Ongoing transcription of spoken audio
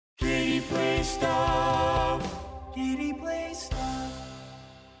stuff. Katie plays stuff.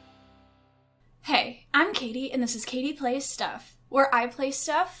 Hey, I'm Katie, and this is Katie Plays Stuff, where I play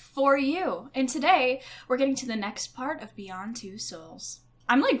stuff for you. And today, we're getting to the next part of Beyond Two Souls.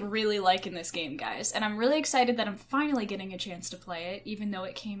 I'm really liking this game, guys, and I'm really excited that I'm finally getting a chance to play it, even though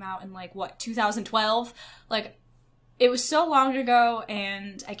it came out in 2012? It was so long ago,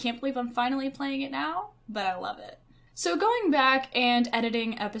 and I can't believe I'm finally playing it now, but I love it. So going back and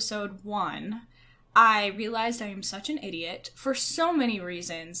editing episode 1, I realized I am such an idiot for so many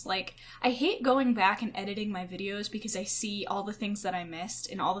reasons. I hate going back and editing my videos because I see all the things that I missed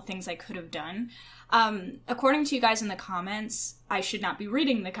and all the things I could have done. According to you guys in the comments, I should not be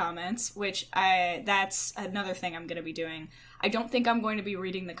reading the comments, that's another thing I'm going to be doing. I don't think I'm going to be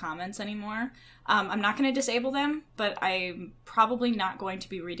reading the comments anymore. I'm not going to disable them, but I'm probably not going to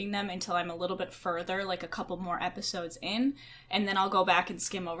be reading them until I'm a little bit further, a couple more episodes in, and then I'll go back and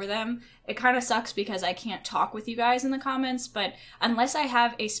skim over them. It kind of sucks because I can't talk with you guys in the comments, but unless I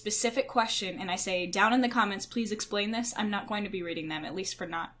have a specific question and I say, down in the comments, please explain this, I'm not going to be reading them, at least for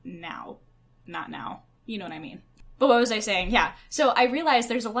not now. Not now. You know what I mean. But what was I saying? Yeah. So I realized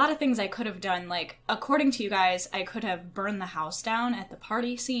there's a lot of things I could have done. According to you guys, I could have burned the house down at the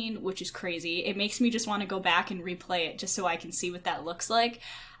party scene, which is crazy. It makes me just want to go back and replay it just so I can see what that looks like.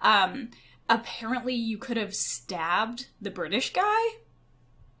 Apparently you could have stabbed the British guy.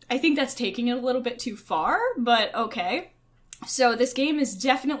 I think that's taking it a little bit too far, but okay. So this game is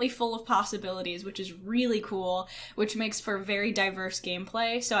definitely full of possibilities, which is really cool, which makes for very diverse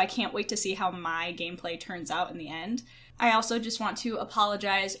gameplay, so I can't wait to see how my gameplay turns out in the end. I also just want to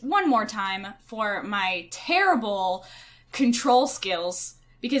apologize one more time for my terrible control skills,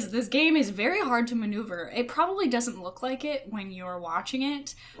 because this game is very hard to maneuver. It probably doesn't look like it when you're watching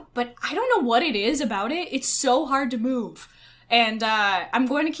it, but I don't know what it is about it. It's so hard to move. And I'm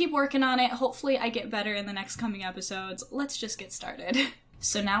going to keep working on it. Hopefully I get better in the next coming episodes. Let's just get started.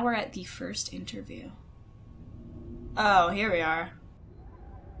 So now we're at the first interview. Oh, here we are.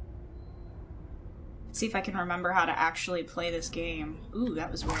 Let's see if I can remember how to actually play this game. Ooh,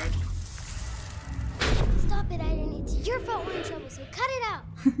 that was weird. Stop it, Irene. It's your fault we're in trouble, so cut it out.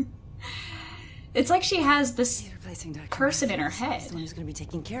 It's like she has this person in her head. He's the one who's going to be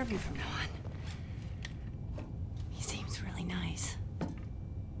taking care of you from now on. He seems really nice.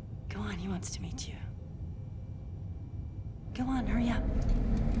 Go on, he wants to meet you. Go on, hurry up.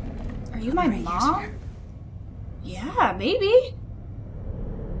 Are you my mom? Yeah, maybe.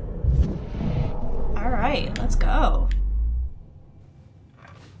 Alright, let's go.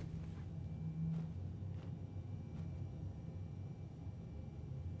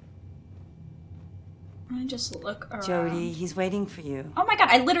 I just look around. Jodie, he's waiting for you. Oh my god,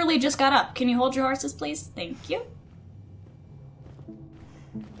 I literally just got up. Can you hold your horses, please? Thank you.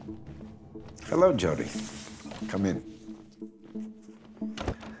 Hello, Jodie. Come in.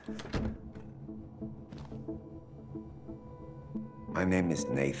 My name is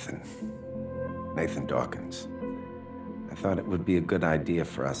Nathan. Nathan Dawkins. I thought it would be a good idea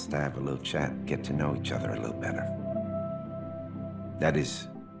for us to have a little chat, get to know each other a little better. That is,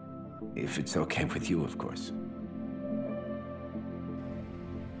 if it's okay with you, of course.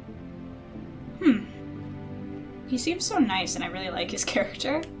 He seems so nice, and I really like his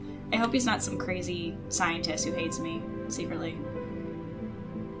character. I hope he's not some crazy scientist who hates me secretly.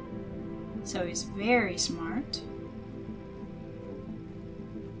 So he's very smart.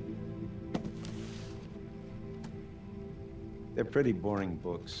 They're pretty boring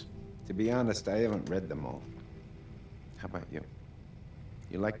books. To be honest, I haven't read them all. How about you?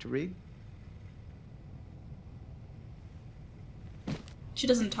 You like to read? She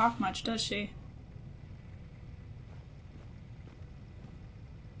doesn't talk much, does she?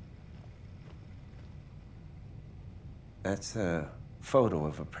 That's a photo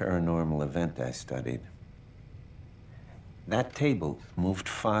of a paranormal event I studied. That table moved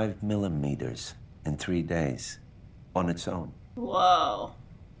 5 millimeters in 3 days on its own. Whoa.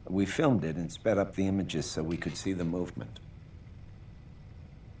 We filmed it and sped up the images so we could see the movement.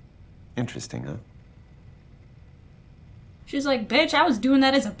 Interesting, huh? She's like, bitch, I was doing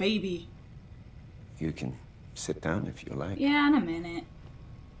that as a baby. You can sit down if you like. Yeah, in a minute.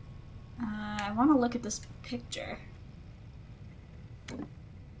 I want to look at this picture.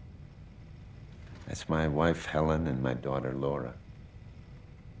 That's my wife, Helen, and my daughter, Laura.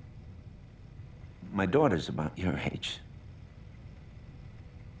 My daughter's about your age.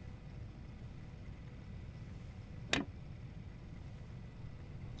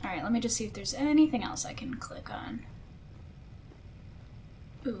 Alright, let me just see if there's anything else I can click on.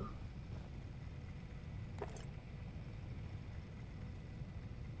 Ooh.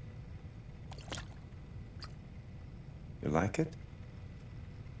 You like it?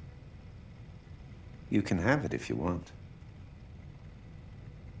 You can have it if you want.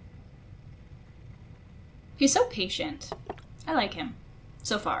 He's so patient. I like him.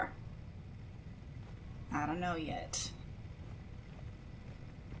 So far. I don't know yet.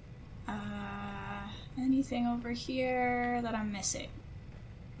 Anything over here that I'm missing?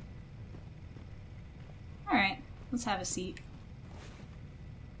 Alright, let's have a seat.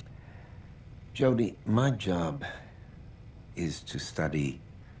 Jodie, my job is to study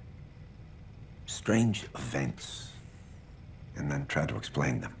strange events and then try to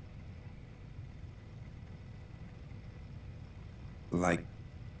explain them. Like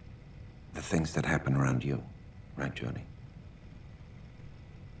the things that happen around you, right, Jodie?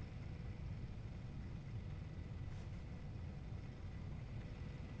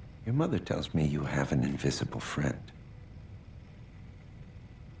 Your mother tells me you have an invisible friend.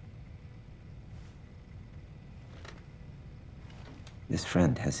 This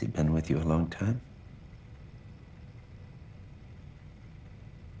friend, has he been with you a long time?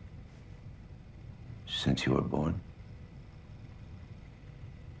 Since you were born?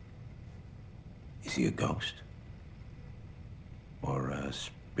 Is he a ghost? Or a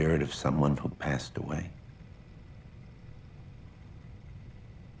spirit of someone who passed away?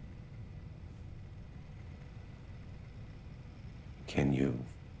 Can you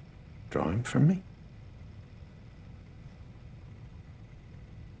draw him for me?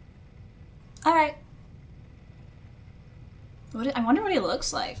 Alright. I wonder what he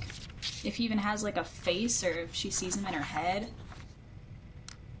looks like. If he even has like a face, or if she sees him in her head.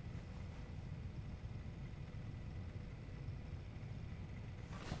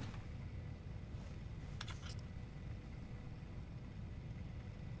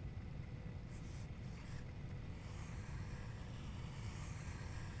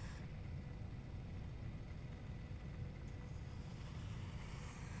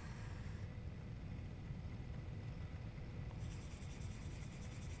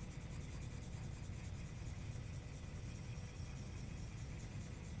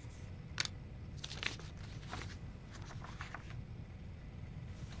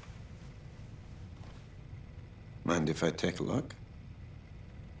 Mind if I take a look?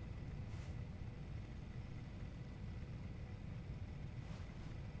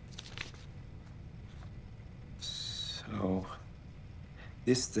 So,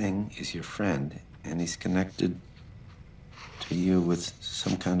 this thing is your friend, and he's connected to you with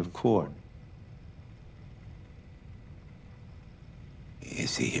some kind of cord.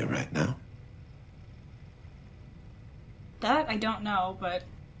 Is he here right now? That I don't know, but...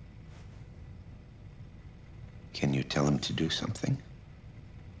 Can you tell him to do something?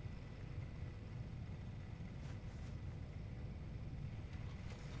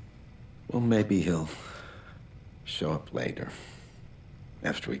 Well, maybe he'll show up later.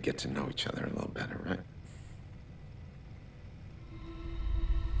 After we get to know each other a little better, right?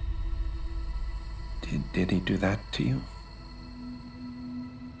 Did he do that to you?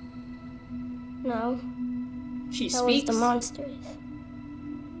 No, She that was speaks. the monsters.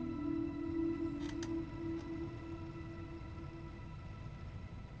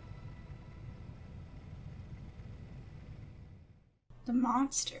 The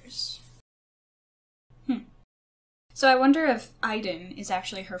monsters. So I wonder if Aiden is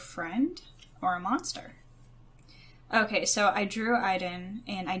actually her friend or a monster. Okay, so I drew Aiden,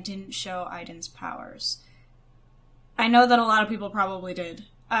 and I didn't show Aiden's powers. I know that a lot of people probably did.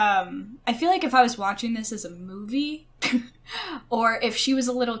 I feel like if I was watching this as a movie, or if she was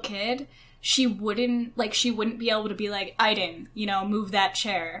a little kid, she wouldn't be able to be like, Aiden, move that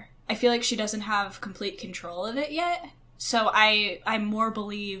chair. I feel like she doesn't have complete control of it yet. So I more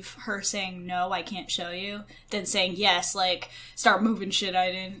believe her saying, no, I can't show you, than saying, yes, like, start moving shit,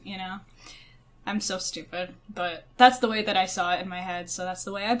 Aiden, I'm so stupid, but that's the way that I saw it in my head, so that's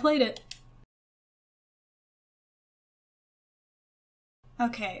the way I played it.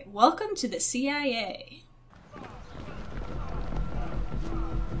 Okay, welcome to the CIA.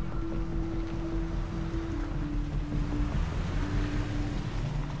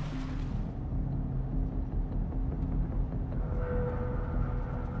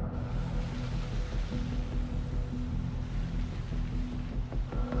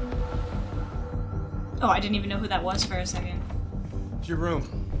 Oh, I didn't even know who that was for a second. It's your room.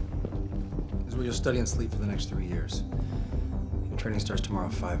 This is where you'll study and sleep for the next 3 years. Your training starts tomorrow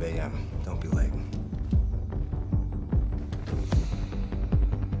at 5 a.m. Don't be late.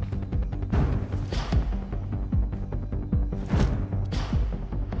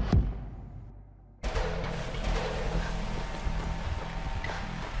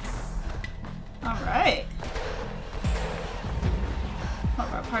 All right.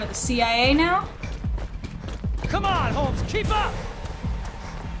 part of the CIA now? Come on, Holmes, keep up!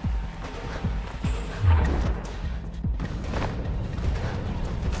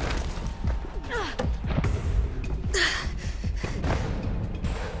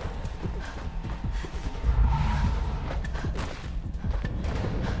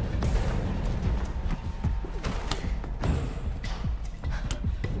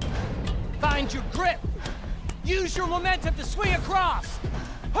 Find your grip! Use your momentum to swing across!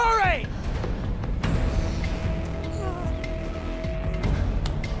 Hurry!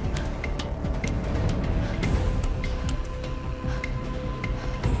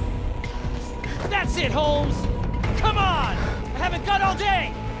 That's it, Holmes! Come on! I haven't got all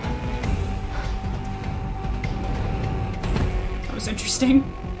day! That was interesting.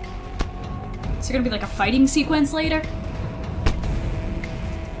 Is there gonna be like a fighting sequence later?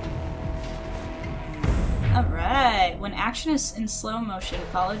 Alright, when action is in slow motion,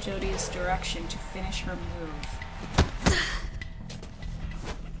 follow Jodie's direction to finish her move.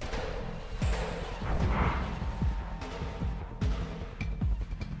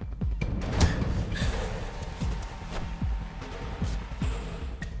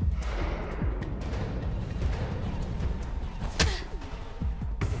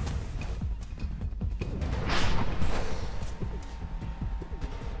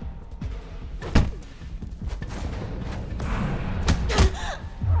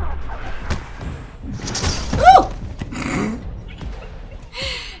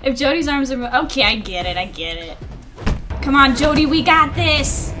 If Jodie's arms are okay, I get it. Come on, Jodie, we got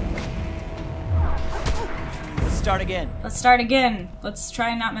this! Let's start again. Let's try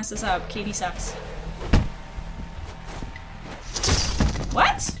and not mess this up. Katie sucks.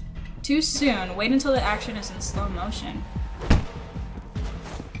 What? Too soon. Wait until the action is in slow motion.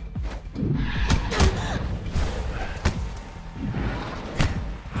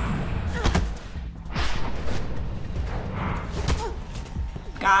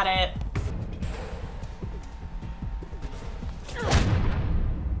 Got it.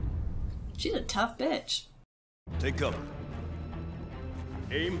 She's a tough bitch. Take cover.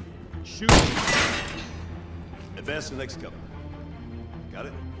 Aim. Shoot. Advance to the next cover. Got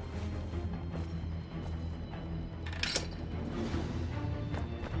it?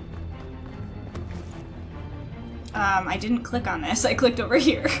 I didn't click on this. I clicked over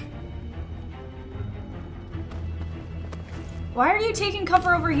here. Why are you taking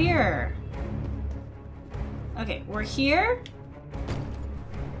cover over here? Okay, we're here.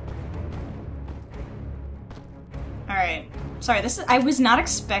 Alright. Sorry, I was not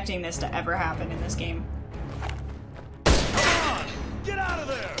expecting this to ever happen in this game. Come on! Get out of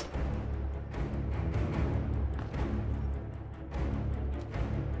there!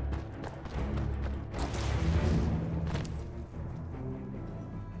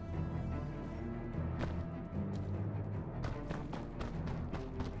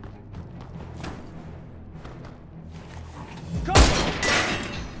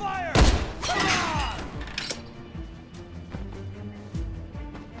 Fire! Come on!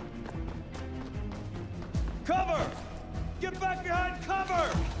 Cover! Get back behind cover!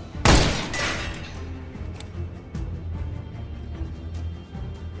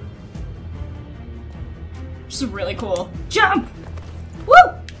 This is really cool. Jump! Woo!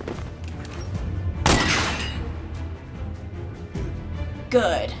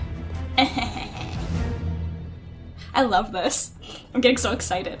 Good. I love this. I'm getting so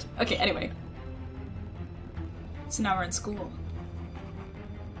excited. Okay, anyway. So now we're in school.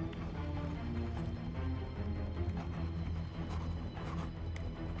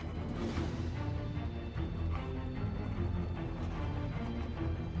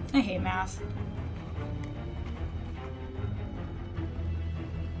 I hate math.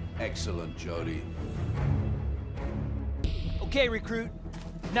 Excellent, Jodie. Okay, recruit.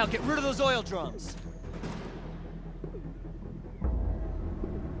 Now get rid of those oil drums.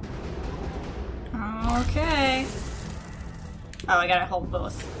 Okay. Oh, I gotta hold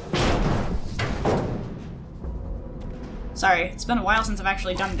both. Sorry, it's been a while since I've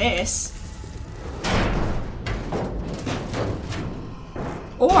actually done this.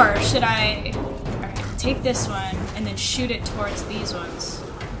 Or should I... Alright, take this one and then shoot it towards these ones.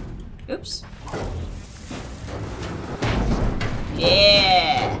 Oops.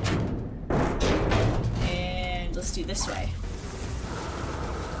 Yeah! And let's do this way.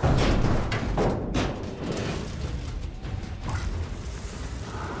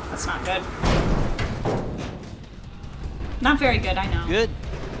 That's not good. Not very good, I know. Good.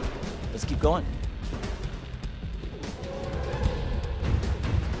 Let's keep going.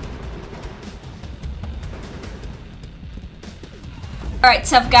 Alright,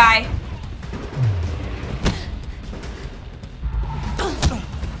 tough guy.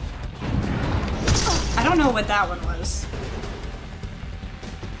 I don't know what that one was.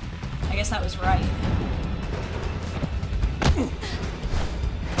 I guess that was right.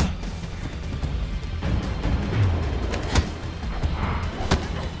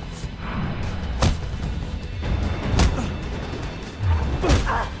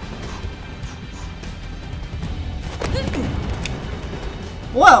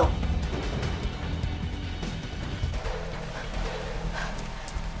 Whoa!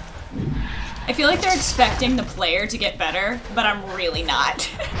 I feel like they're expecting the player to get better, but I'm really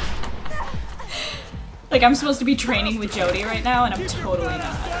not. Like, I'm supposed to be training with Jodie right now, and I'm totally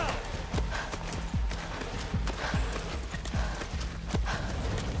not.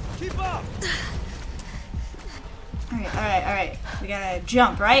 Keep up. Alright. We gotta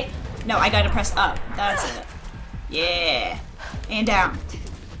jump, right? No, I gotta press up. That's it. Yeah. And down.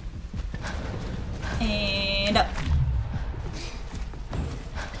 And up.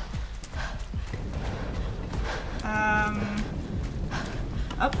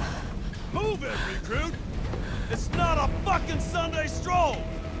 Up. Move it, recruit. It's not a fucking Sunday stroll.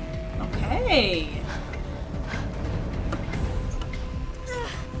 Okay.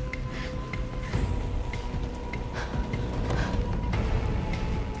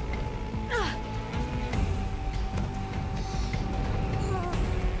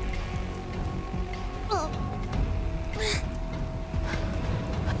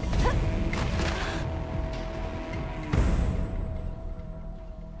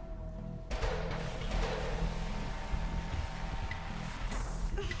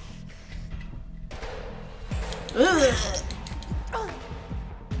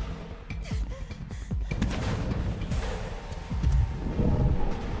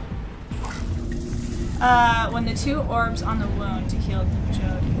 When the two orbs on the wound to heal the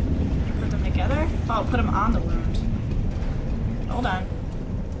Jodie. Put them together? Oh, put them on the wound. Hold on.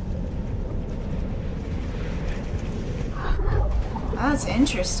 That's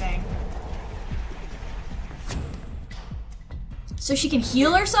interesting. So she can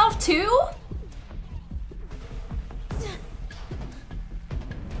heal herself too?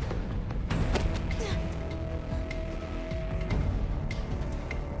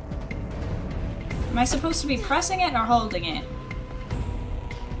 Am I supposed to be pressing it or holding it?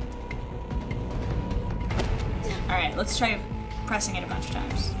 Alright, let's try pressing it a bunch of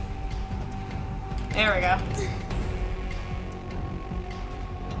times. There we go.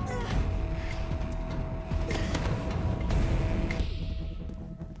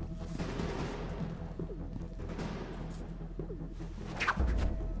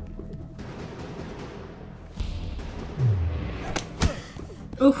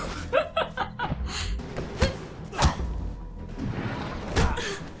 Oof.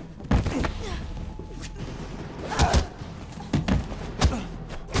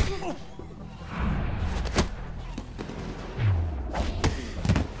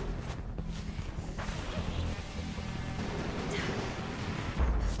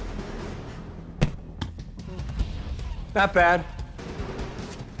 Not bad.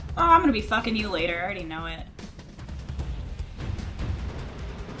 Oh, I'm gonna be fucking you later. I already know it.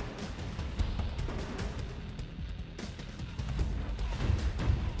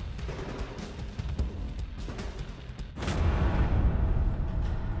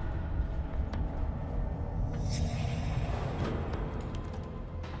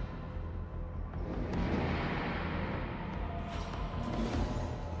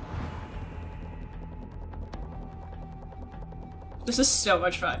 This is so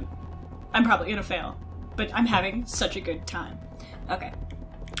much fun. I'm probably gonna fail, but I'm having such a good time. Okay.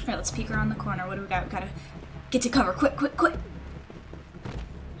 Alright, let's peek around the corner. What do we got? We gotta get to cover. Quick, quick, quick!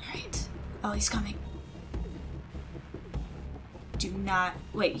 Alright. Oh, he's coming. Do not...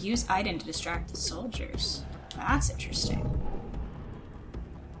 Wait, use Aiden to distract the soldiers. That's interesting.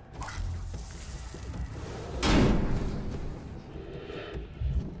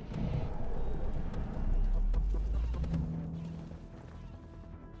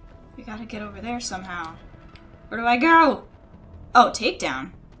 We gotta get over there somehow. Where do I go? Oh,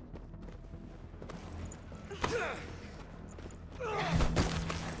 takedown.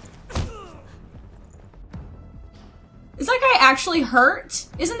 Is that guy actually hurt?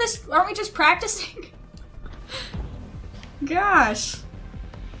 Isn't this... Aren't we just practicing? Gosh.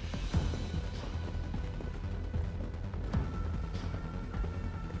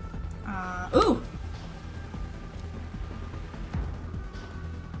 Ooh.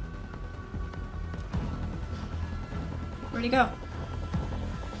 Where'd he go?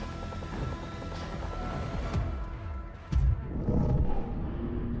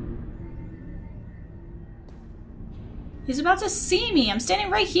 He's about to see me. I'm standing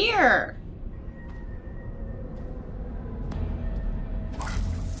right here.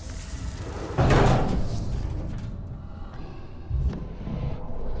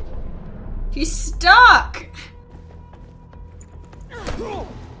 He's stuck.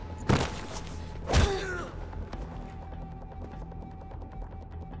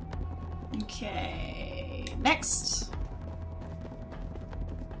 Okay, next.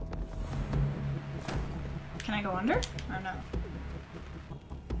 Can I go under? Or no?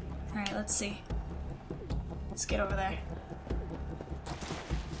 Alright, let's see. Let's get over there.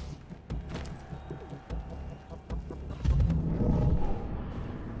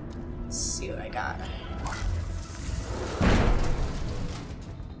 Let's see what I got.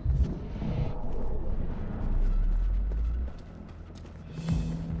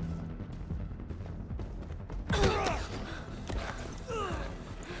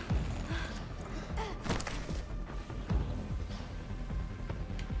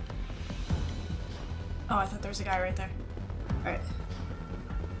 Oh, I thought there was a guy right there. Alright.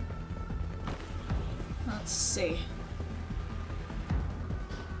 Let's see.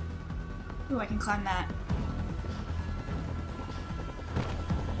 Ooh, I can climb that.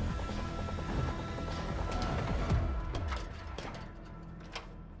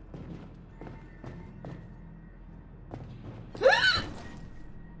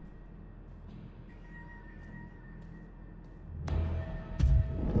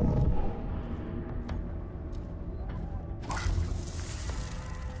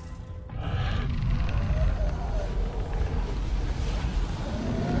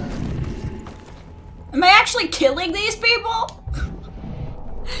 Am I actually killing these people?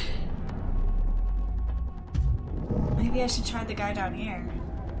 Maybe I should try the guy down here.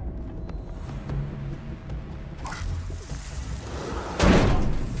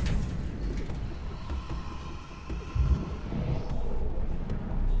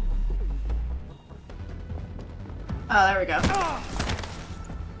 Oh, there we go.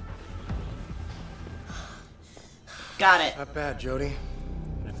 Got it. Not bad, Jodie.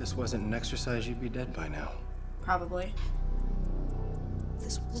 If this wasn't an exercise, you'd be dead by now. Probably. If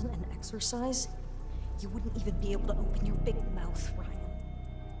this wasn't an exercise, you wouldn't even be able to open your big mouth, Ryan.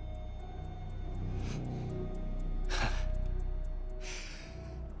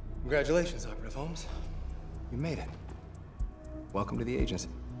 Congratulations, Operative Holmes. You made it. Welcome to the agency.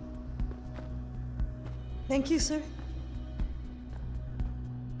 Thank you, sir.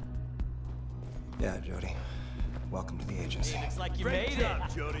 Yeah, Jodie. Welcome to the agency. Looks like you Great made job,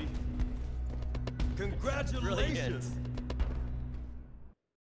 it. Jodie. Congratulations.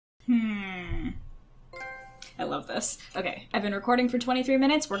 I love this. Okay, I've been recording for 23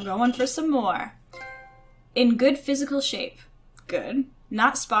 minutes. We're going for some more. In good physical shape. Good.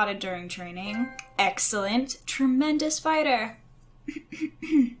 Not spotted during training. Excellent. Tremendous fighter.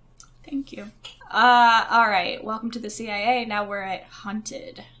 Thank you. Alright. Welcome to the CIA. Now we're at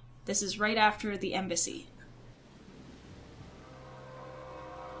Hunted. This is right after the embassy.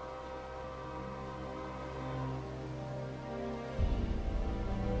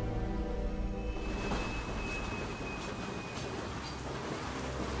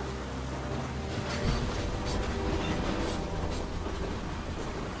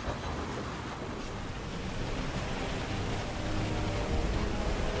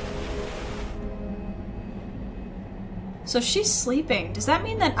 So she's sleeping. Does that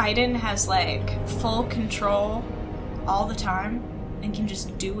mean that Aiden has, like, full control all the time and can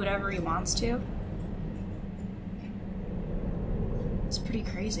just do whatever he wants to? It's pretty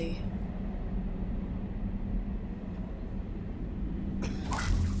crazy.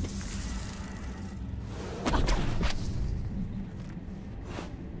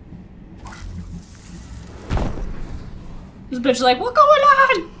 This bitch is like, what's going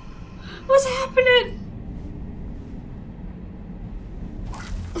on? What's happening?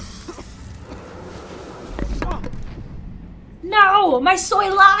 No! My soy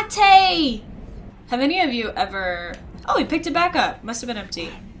latte! Have any of you ever... Oh, we picked it back up. Must have been empty.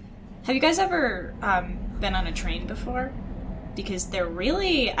 Have you guys ever been on a train before? Because they're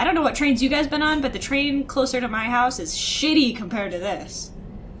really... I don't know what trains you guys been on, but the train closer to my house is shitty compared to this.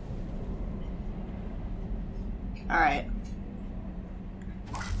 Alright.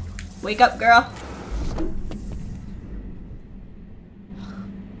 Wake up, girl.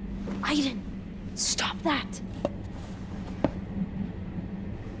 Aiden, stop that.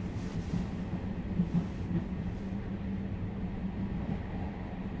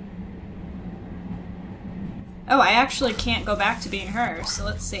 Oh, I actually can't go back to being her, so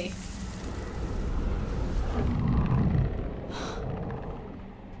let's see.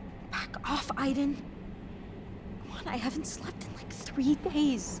 Back off, Aiden. Come on, I haven't slept in like 3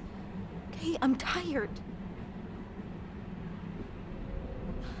 days. Okay, I'm tired.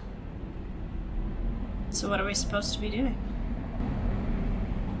 So what are we supposed to be doing?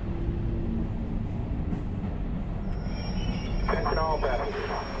 Attention all passengers.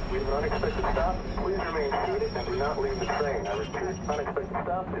 We have an unexpected stop. Please remain seated and do not leave the train. I repeat, unexpected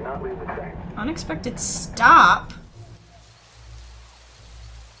stop. Do not leave the train. Unexpected stop?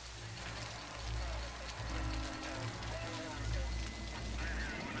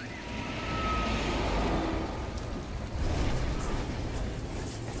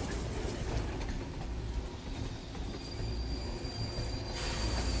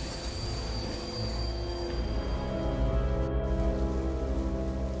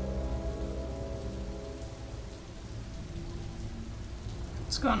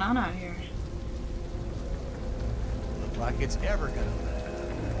 What's going on out here? Look like it's ever gonna.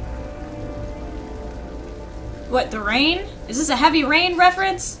 What, the rain? Is this a heavy rain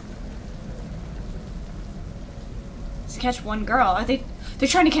reference? Let's catch one girl. Are they're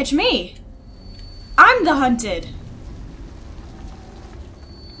trying to catch me? I'm the hunted.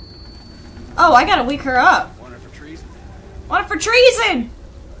 Oh, I gotta wake her up. Want her for treason? Want it for treason!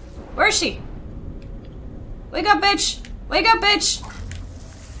 Where is she? Wake up, bitch! Wake up, bitch!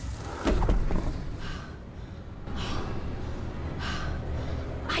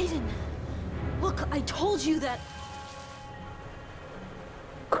 Aiden, look, I told you that.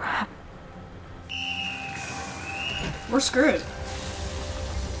 Crap. We're screwed.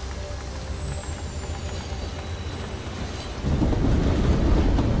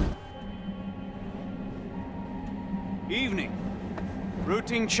 Evening.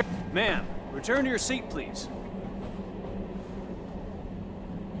 Routine check. Ma'am, return to your seat, please.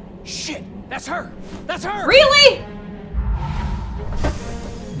 Shit! That's her! That's her! Really?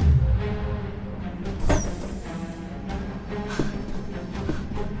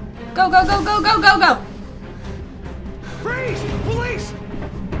 Go, go, go, go, go, go, go! Freeze! Police!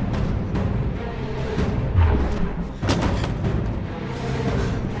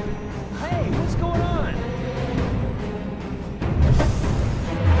 Hey, what's going on?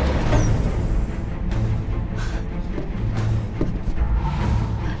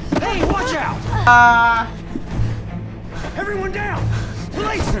 Hey, watch out! Everyone down!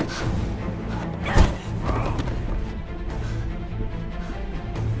 Police!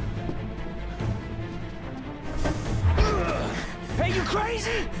 Hey, you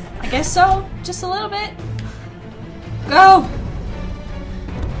crazy? I guess so. Just a little bit. Go!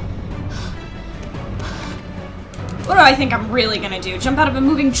 What do I think I'm really gonna do? Jump out of a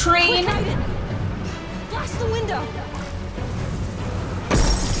moving train? Blast the window!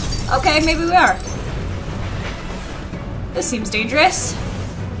 Okay, maybe we are. This seems dangerous.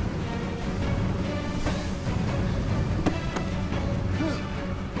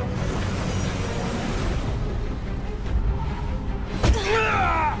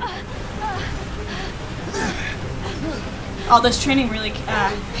 All this training really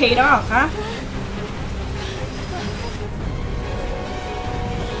paid off, huh?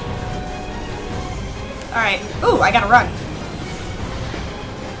 Alright. Ooh, I gotta run.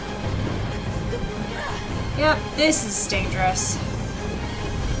 Yep, this is dangerous.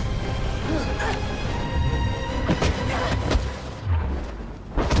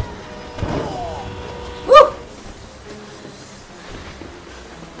 Woo!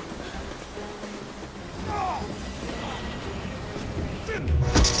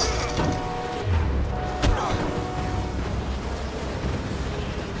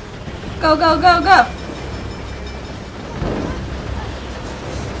 Go, go, go, go!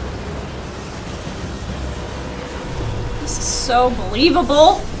 This is so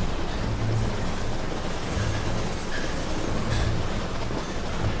believable.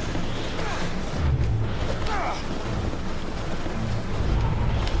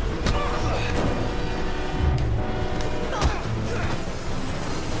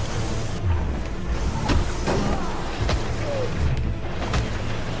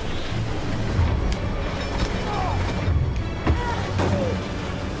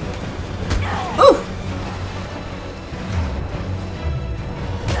 Ooh!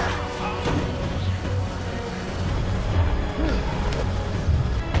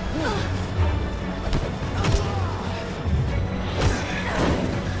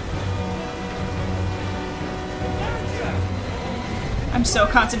 I'm so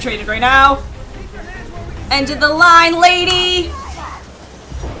concentrated right now. End of the line, lady!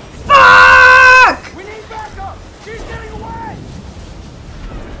 Fuck! We need backup! She's getting away!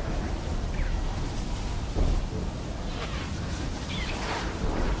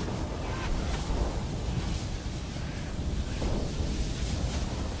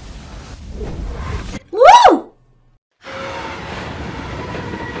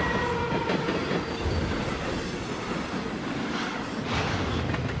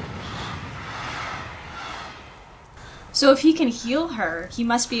 So if he can heal her, he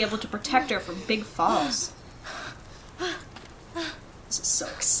must be able to protect her from big falls. This is so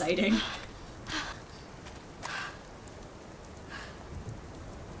exciting.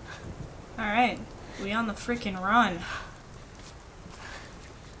 Alright, we on the freaking run.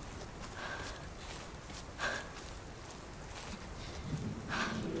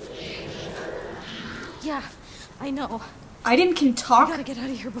 Yeah, I know. Aiden can talk? We gotta get out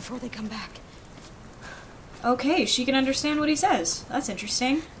of here before they come back. Okay, she can understand what he says. That's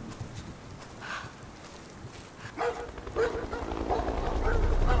interesting. Go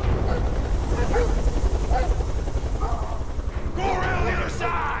around the other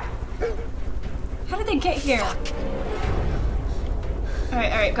side! How did they get here?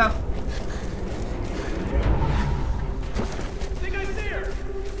 Alright, go. Think I see her!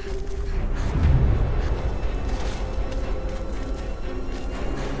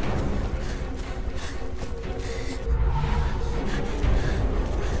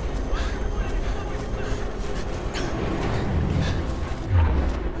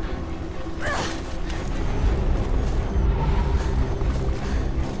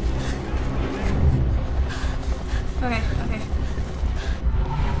 Okay.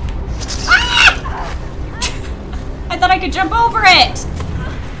 Ah! I thought I could jump over it!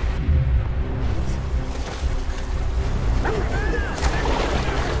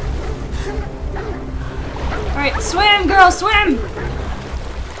 Alright, swim, girl, swim!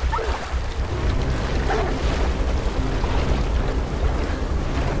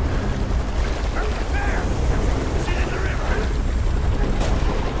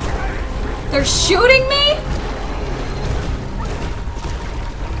 They're shooting me?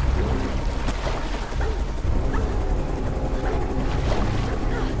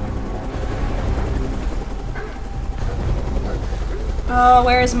 Oh,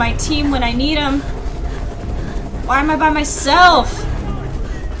 where is my team when I need them? Why am I by myself?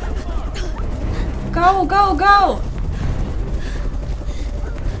 Go, go, go!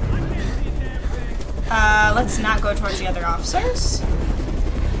 Let's not go towards the other officers.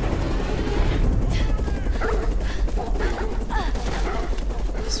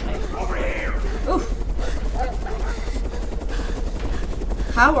 This way. Over here! Ooh.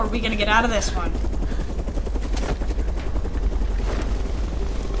 How are we gonna get out of this one?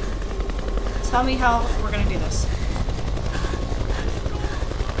 Tell me how we're gonna do this.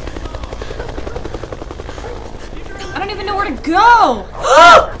 I don't even know where to go!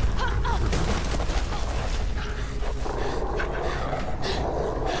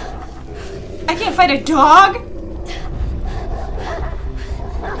 I can't fight a dog?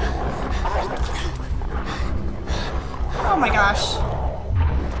 Oh my gosh.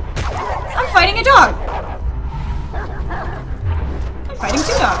 I'm fighting a dog! I'm fighting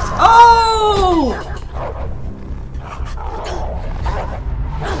two dogs. Oh!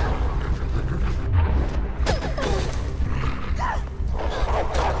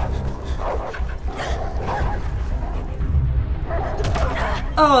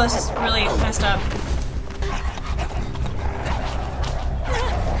 Oh, this is really messed up.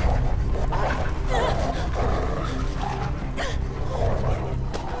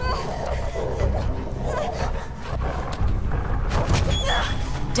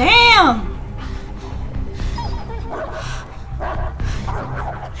 Damn!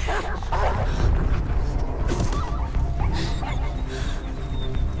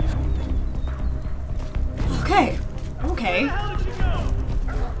 Okay. Okay.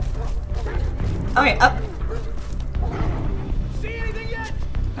 Okay, up. See anything yet?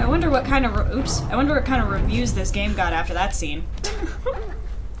 I wonder what kind of oops. I wonder what kind of reviews this game got after that scene.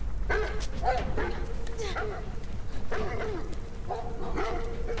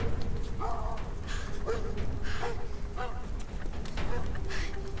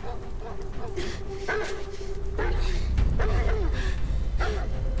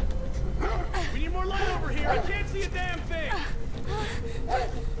 We need more light over here. I can't see a damn thing.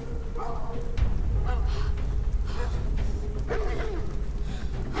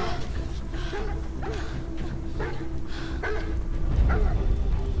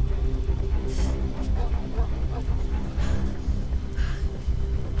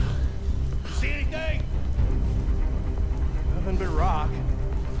 See anything? Nothing but rock.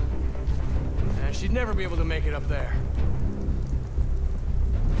 She'd never be able to make it up there.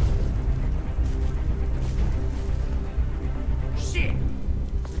 Shit!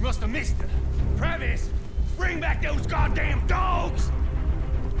 We must have missed her. Travis, bring back those goddamn dogs!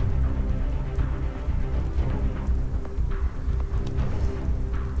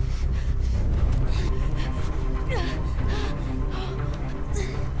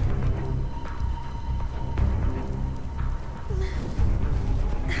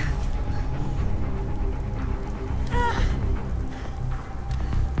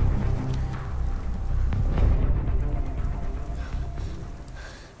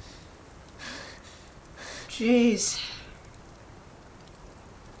 Jeez.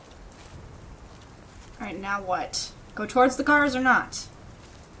 Alright, now what? Go towards the cars or not?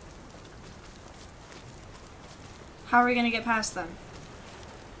 How are we gonna get past them?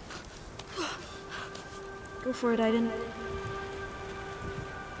 Go for it, Aiden.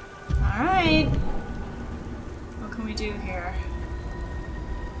 Alright. What can we do here?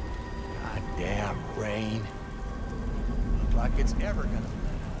 Goddamn rain. Looks like it's ever gonna.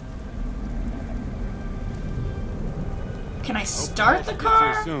 Can I start the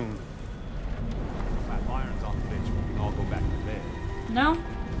car? Soon. Clap irons on the bench. We can all go back to bed. No?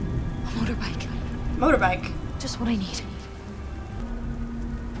 A motorbike. Motorbike. Just what I need.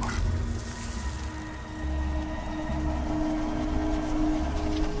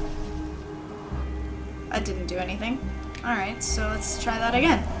 That didn't do anything. Alright, so let's try that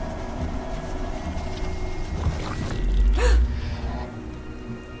again.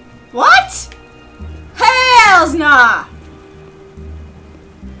 What? Hells nah!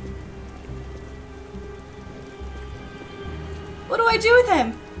 What do I do with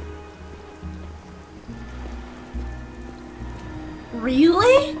him?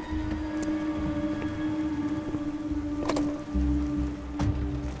 Really?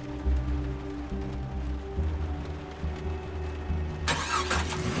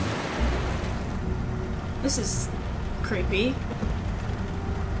 This is creepy.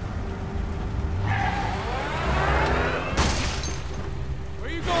 Where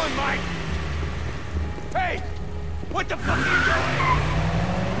you going, Mike? Hey! What the fuck are you doing?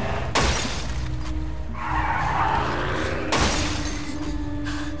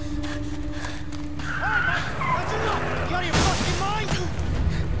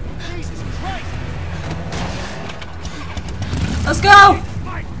 Let's go!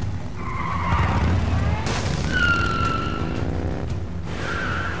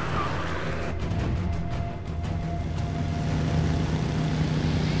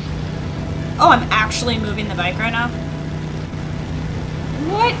 Oh, I'm actually moving the bike right now.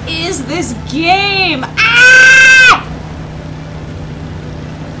 What is this game? Ah!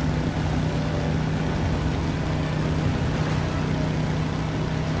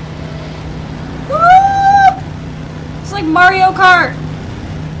 Woo! It's like Mario Kart,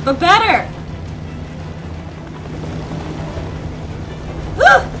 but better.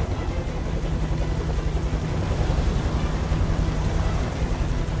 Woo!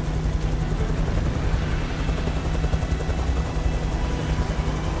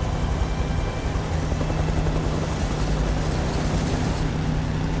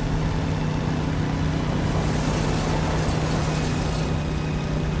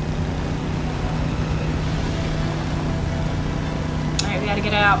 Gotta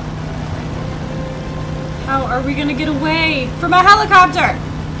get out. How are we gonna get away from a helicopter?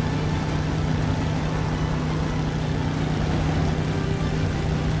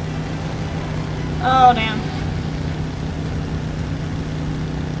 Oh, damn.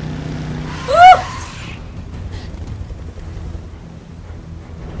 Woo!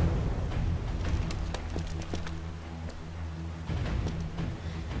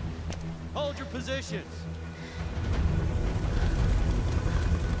 Hold your positions.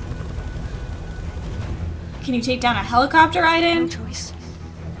 Can you take down a helicopter, Aiden? No choice.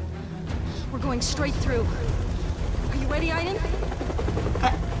 We're going straight through. Are you ready, Aiden?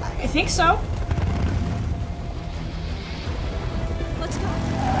 I think so. Let's go.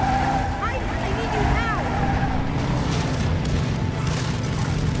 Aiden, I need you now.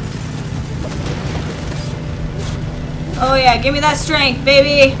 Oh yeah, give me that strength,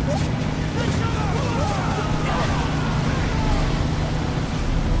 baby.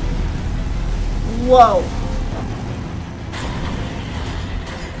 Whoa.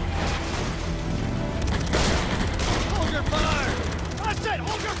 Hold your fire! I said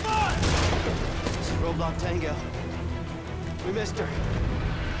hold your fire! This is Roadblock Tango. We missed her.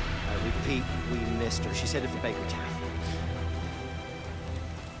 I repeat, we missed her. She's headed for Bakertown.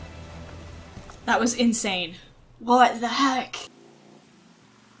 That was insane. What the heck?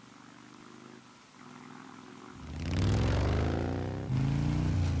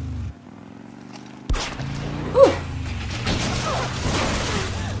 Ooh.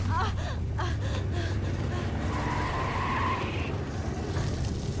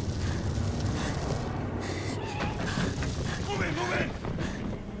 Move in, move in!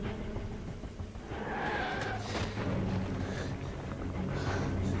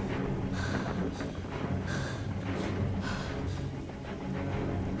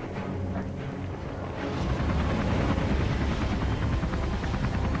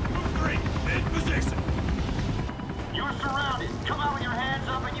 Move three, in position! You're surrounded. Come out with your hands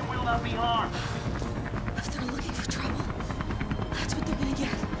up and you will not be harmed. If the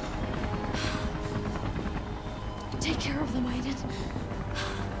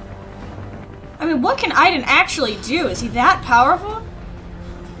I mean, what can Aiden actually do? Is he that powerful?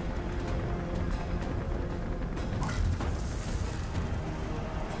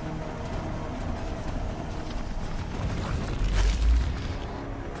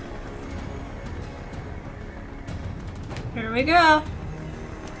 Here we go.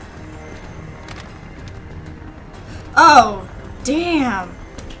 Oh, damn.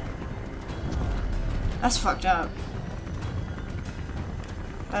 That's fucked up.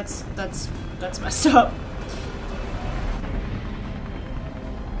 That's messed up.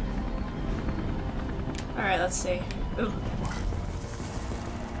 Alright, let's see. Ooh.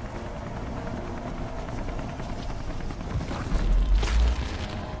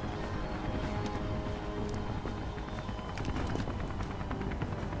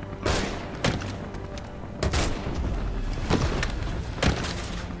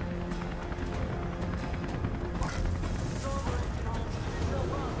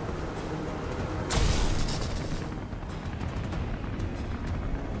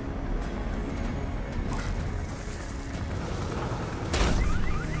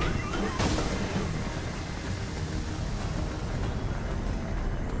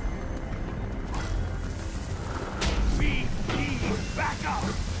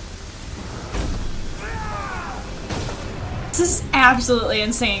 This is absolutely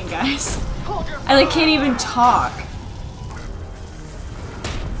insane, guys. I like can't even talk.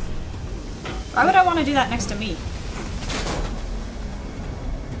 Why would I want to do that next to me?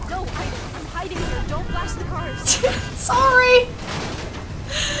 No, I'm hiding here. Don't blast the cars. Sorry.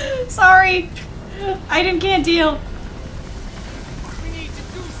 Sorry. Aiden can't deal. We need to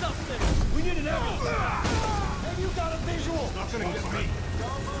do something. We need an arrow. Have you got a visual? It's not gonna get me.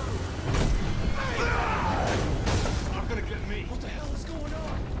 Don't move. It's not gonna get me. What the hell is going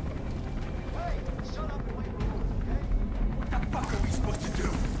on? Hey, shut up and wait for rules, okay? What the fuck are we supposed to do?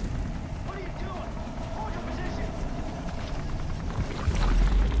 What are you doing? Hold your position.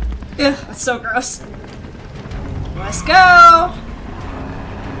 Ugh, that's so gross. Let's go.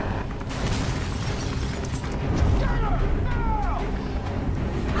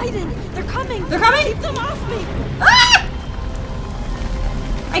 Aiden, they're coming. They're coming? Keep them off me. Ah!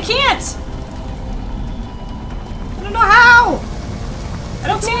 I can't. I don't know how. I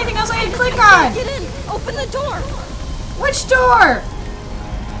don't see anything else I can click on. Get in. Open the door. Which door?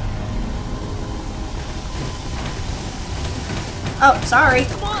 Oh, sorry.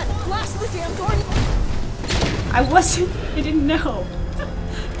 Come on, blast the damn door. I wasn't. I didn't know.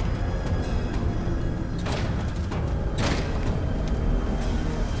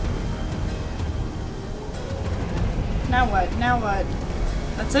 Now what? Now what?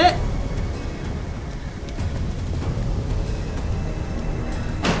 That's it?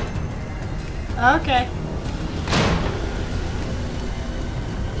 Okay.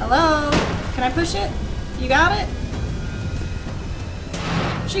 Hello? Can I push it? You got it?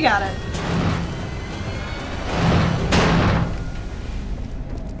 She got it.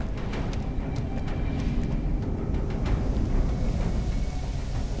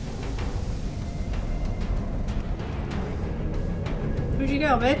 Where'd you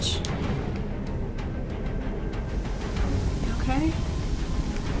go, bitch? Okay.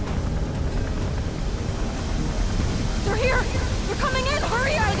 They're here. They're coming in.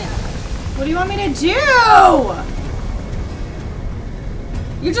 Hurry, Aiden. What do you want me to do?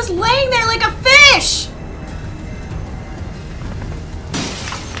 You're just laying there like a fish!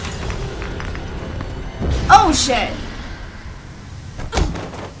 Oh shit!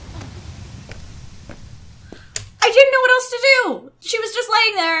 I didn't know what else to do! She was just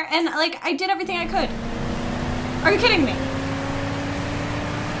laying there and like I did everything I could. Are you kidding me?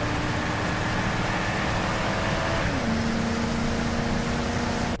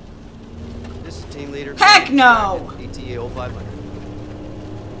 This is team leader. Heck no! ETA 0500.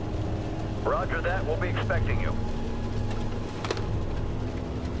 Roger that. We'll be expecting you.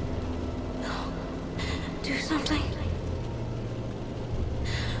 Do something.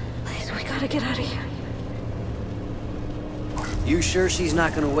 Please, we gotta get out of here. You sure she's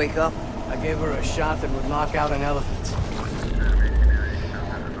not gonna wake up? I gave her a shot that would knock out an elephant.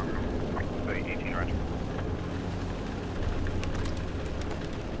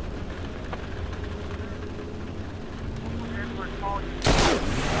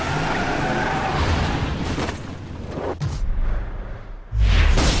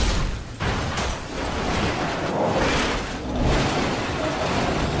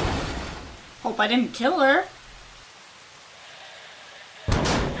 Hope I didn't kill her.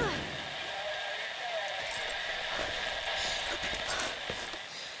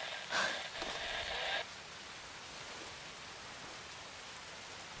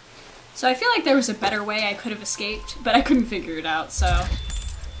 So I feel like there was a better way I could have escaped, but I couldn't figure it out, so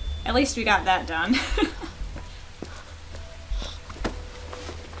at least we got that done.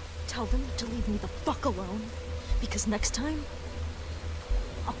 Tell them to leave me the fuck alone, because next time,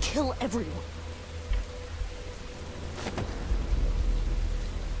 I'll kill everyone.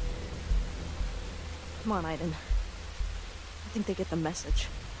 Come on, Aiden. I think they get the message.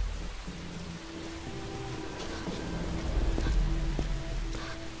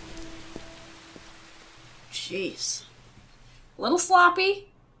 Jeez. A little sloppy,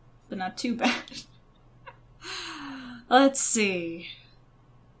 but not too bad. Let's see.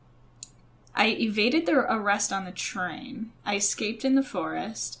 I evaded the arrest on the train. I escaped in the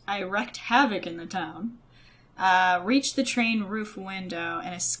forest. I wreaked havoc in the town. Reached the train roof window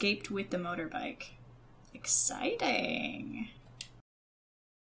and escaped with the motorbike. Exciting.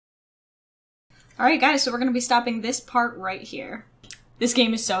 Alright guys, so we're going to be stopping this part right here. This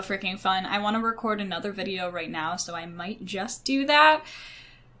game is so freaking fun. I want to record another video right now, so I might just do that.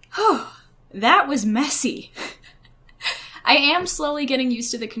 That was messy. I am slowly getting used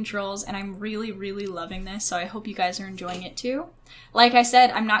to the controls, and I'm really, really loving this, so I hope you guys are enjoying it too. Like I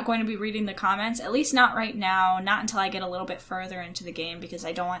said, I'm not going to be reading the comments, at least not right now, not until I get a little bit further into the game, because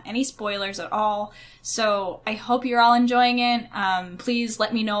I don't want any spoilers at all. So I hope you're all enjoying it. Please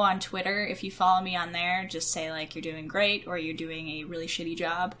let me know on Twitter if you follow me on there. Just say like you're doing great or you're doing a really shitty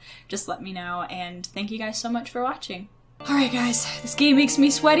job. Just let me know, and thank you guys so much for watching. Alright guys, this game makes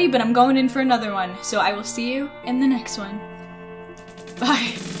me sweaty, but I'm going in for another one, so I will see you in the next one.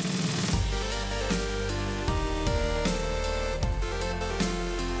 Bye.